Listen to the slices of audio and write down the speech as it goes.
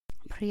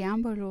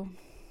preámbulo.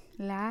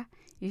 La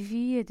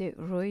vie de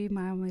Ruy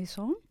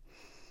Malmaison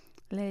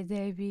le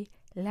debí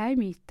la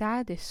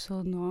mitad de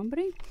su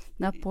nombre.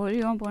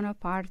 Napoleón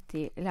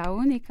Bonaparte, la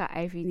única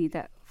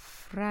avenida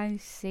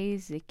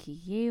francesa que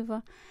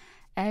lleva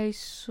el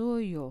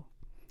suyo.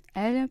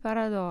 El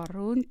emperador,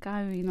 un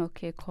camino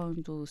que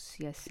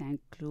conduce a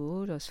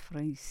Saint-Cloud, los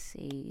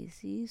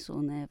franceses,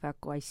 una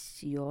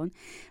evacuación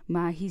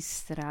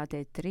magistral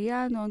de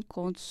Trianon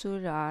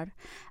consular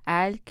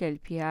al que el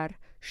Pierre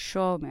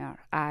Schomer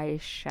ha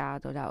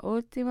echado la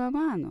última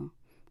mano.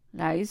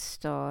 La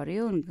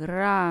historia, un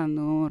gran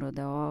número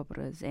de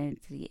obras,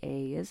 entre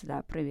ellas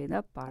la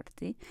primera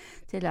parte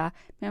de las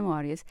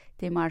Memorias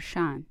de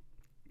Marchand.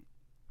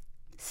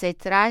 Se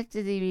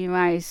trata de mi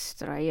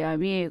maestro y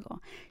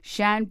amigo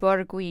Jean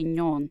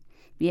Bourguignon,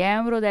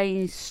 miembro del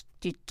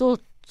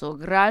Instituto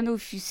Gran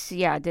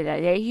Oficial de la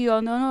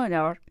Legión de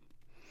Honor,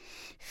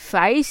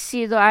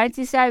 fallecido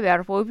antes de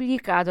haber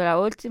publicado la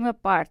última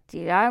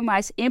parte, la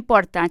más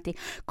importante,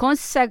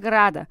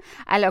 consagrada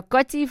a la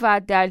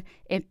cautividad del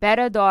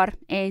emperador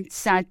en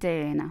Santa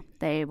Elena.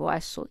 Debo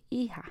a su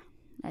hija,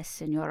 la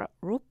señora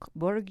Roch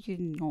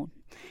Bourguignon,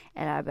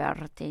 el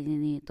haber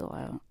tenido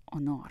el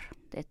honor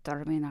de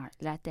terminar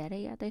la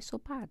tarea de su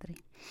padre.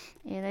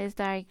 Y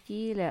desde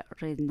aquí le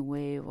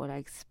renuevo la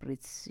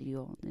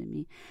expresión de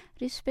mi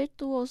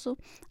respetuoso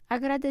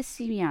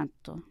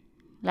agradecimiento.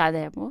 La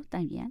debo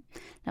también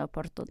la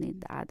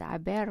oportunidad de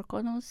haber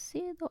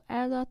conocido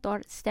al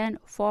doctor Sten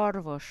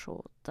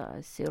Forvershot,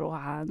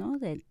 cirujano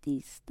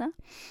dentista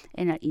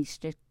en el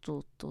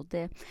Instituto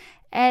de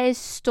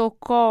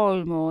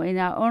Estocolmo. En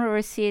la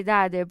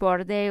Universidad de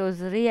Bordeaux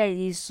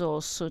realizó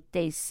su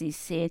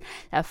tesis en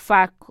la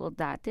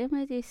Facultad de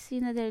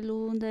Medicina de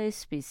Lund,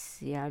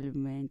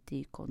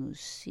 especialmente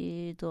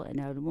conocido en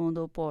el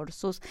mundo por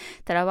sus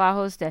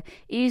trabajos de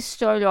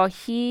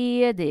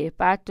histología, de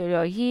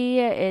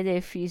patología y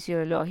de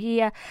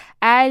fisiología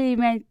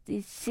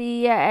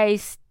alimenticia.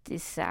 Este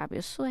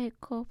sabio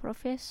sueco,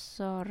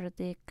 profesor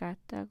de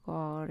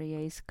categoría,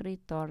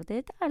 escritor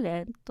de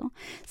talento,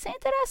 se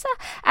interesa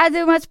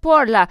además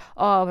por la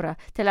obra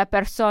de la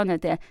persona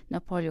de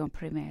Napoleón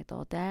I,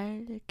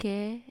 del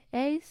que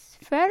es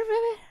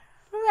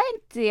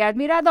ferviente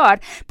admirador.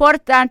 Por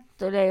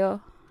tanto,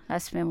 leo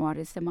las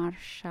memorias de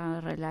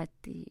Marchand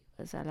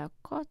relativas a la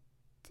actividad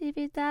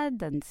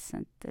en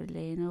Santa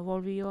Elena.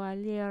 Volvió a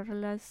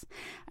leerlas,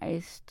 a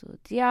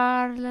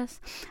estudiarlas,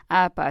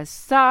 a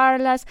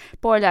pasarlas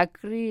por la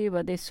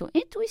criba de su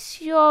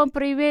intuición,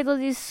 primero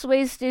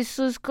después de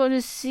sus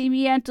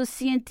conocimientos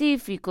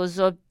científicos,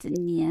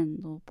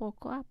 obteniendo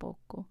poco a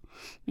poco,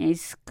 me ha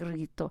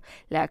escrito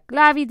la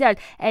clave del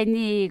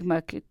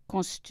enigma que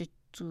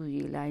constituye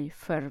la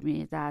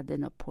enfermedad de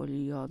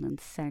Napoleón en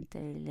Santa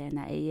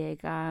Elena, y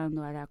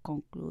llegando a la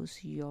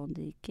conclusión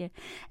de que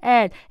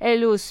el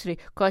ilustre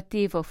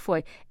cautivo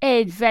fue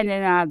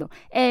envenenado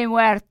y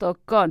muerto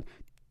con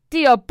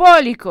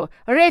diabólico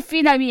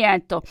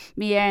refinamiento,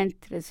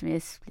 mientras me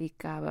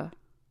explicaba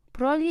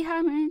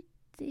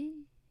prolijamente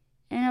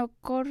en el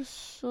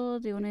curso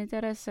de una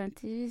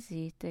interesante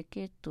visita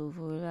que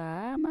tuvo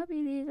la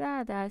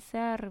amabilidad de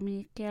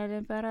hacerme, que el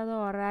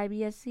emperador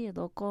había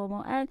sido,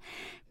 como él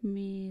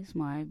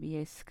mismo había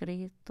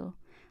escrito,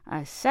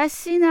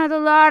 asesinado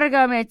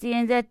largamente y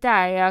en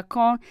detalle,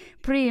 con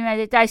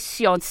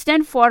premeditación.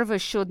 Sten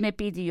Forvershot me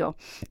pidió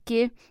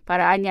que,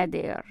 para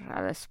añadir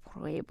a las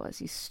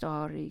pruebas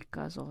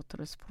históricas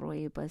otras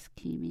pruebas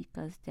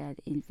químicas del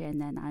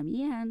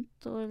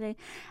envenenamiento, le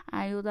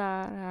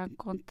ayudara a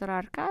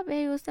encontrar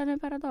cabellos del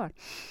emperador.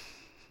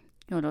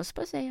 Yo los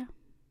poseía,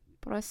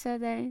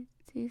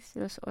 procedentes,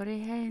 los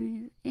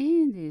orígenes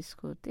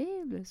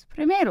indiscutibles.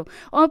 Primero,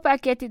 un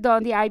paquete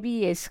donde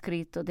había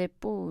escrito de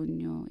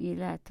puño y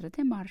letra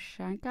de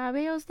Marchand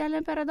cabellos del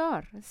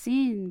emperador,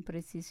 sin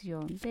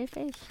precisión de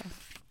fecha.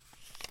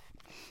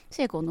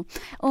 Segundo,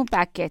 un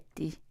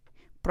paquete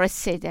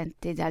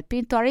procedente del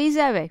pintor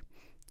Isabel,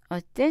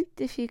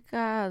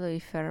 autentificado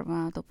y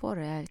firmado por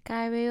él,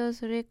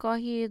 cabellos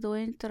recogidos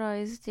en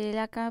través de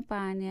la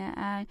campaña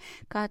al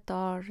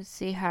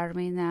 14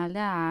 germinal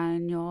del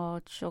año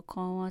 8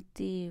 con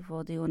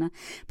motivo de una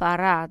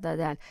parada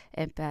del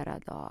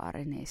emperador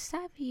en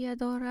esa vía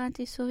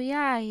durante su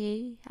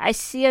viaje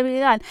hacia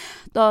Milán,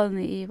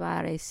 donde iba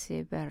a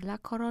recibir la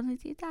corona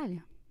de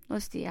Italia.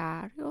 Los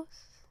diarios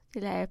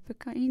de la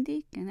época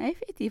indican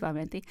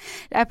efectivamente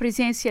la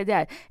presencia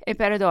del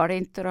emperador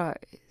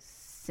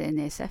en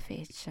esa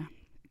fecha.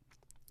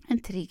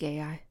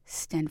 Entregué a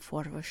Sten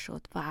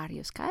Forvershot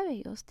varios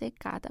cabellos de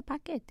cada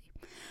paquete.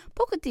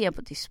 Poco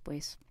tiempo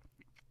después,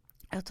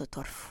 el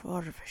doctor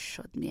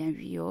Forvershot me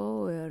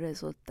envió el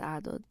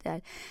resultado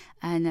del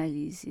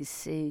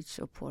análisis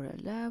hecho por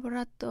el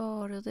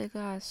laboratorio de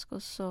Glasgow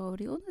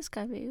sobre unos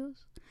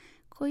cabellos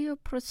cuya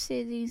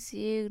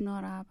procedencia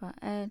ignoraba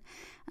el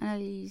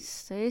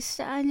analista.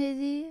 Este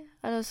añadía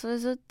a los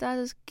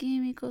resultados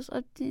químicos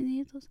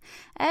obtenidos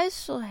el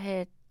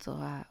sujeto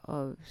ha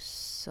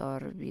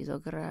absorbido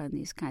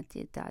grandes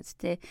cantidades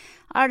de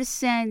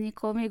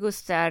arsénico. Me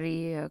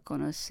gustaría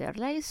conocer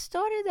la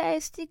historia de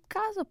este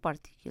caso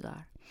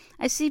particular.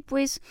 Así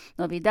pues,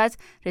 novedad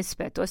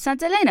respecto a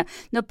Santa Elena.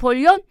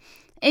 Napoleón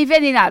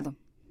envenenado.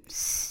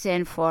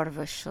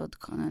 Saint-Fourchard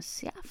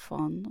conocía a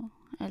fondo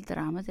el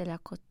drama de la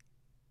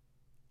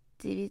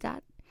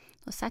cautividad.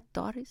 Los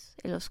actores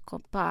y los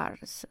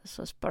comparsas,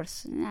 sus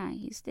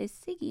personajes de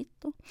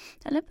seguido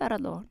del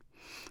emperador.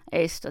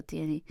 Esto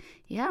tiene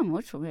ya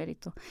mucho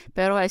mérito,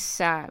 pero el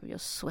sabio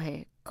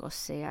sueco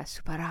se ha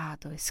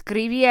superado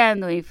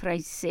escribiendo en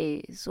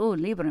francés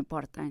un libro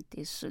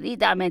importante y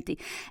sólidamente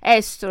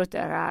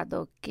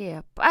estructurado que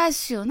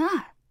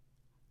apasiona.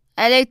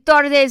 El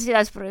lector desde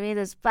las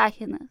primeras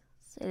páginas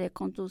se le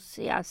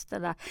conduce hasta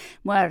la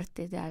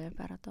muerte del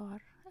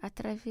emperador a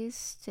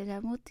través de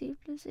las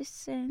múltiples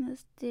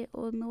escenas de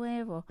un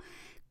nuevo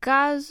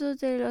caso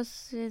de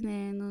los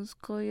venenos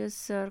cuyas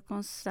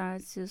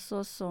circunstancias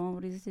los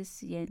hombres de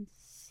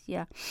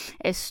ciencia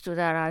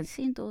estudiarán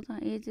sin duda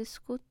y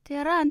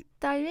discutirán.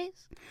 Tal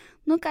vez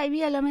nunca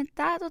había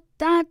lamentado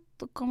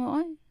tanto como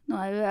hoy no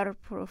haber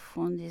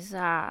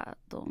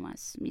profundizado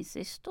más mis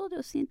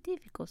estudios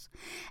científicos,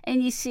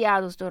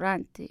 iniciados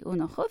durante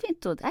una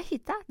juventud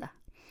agitada.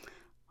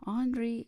 Henri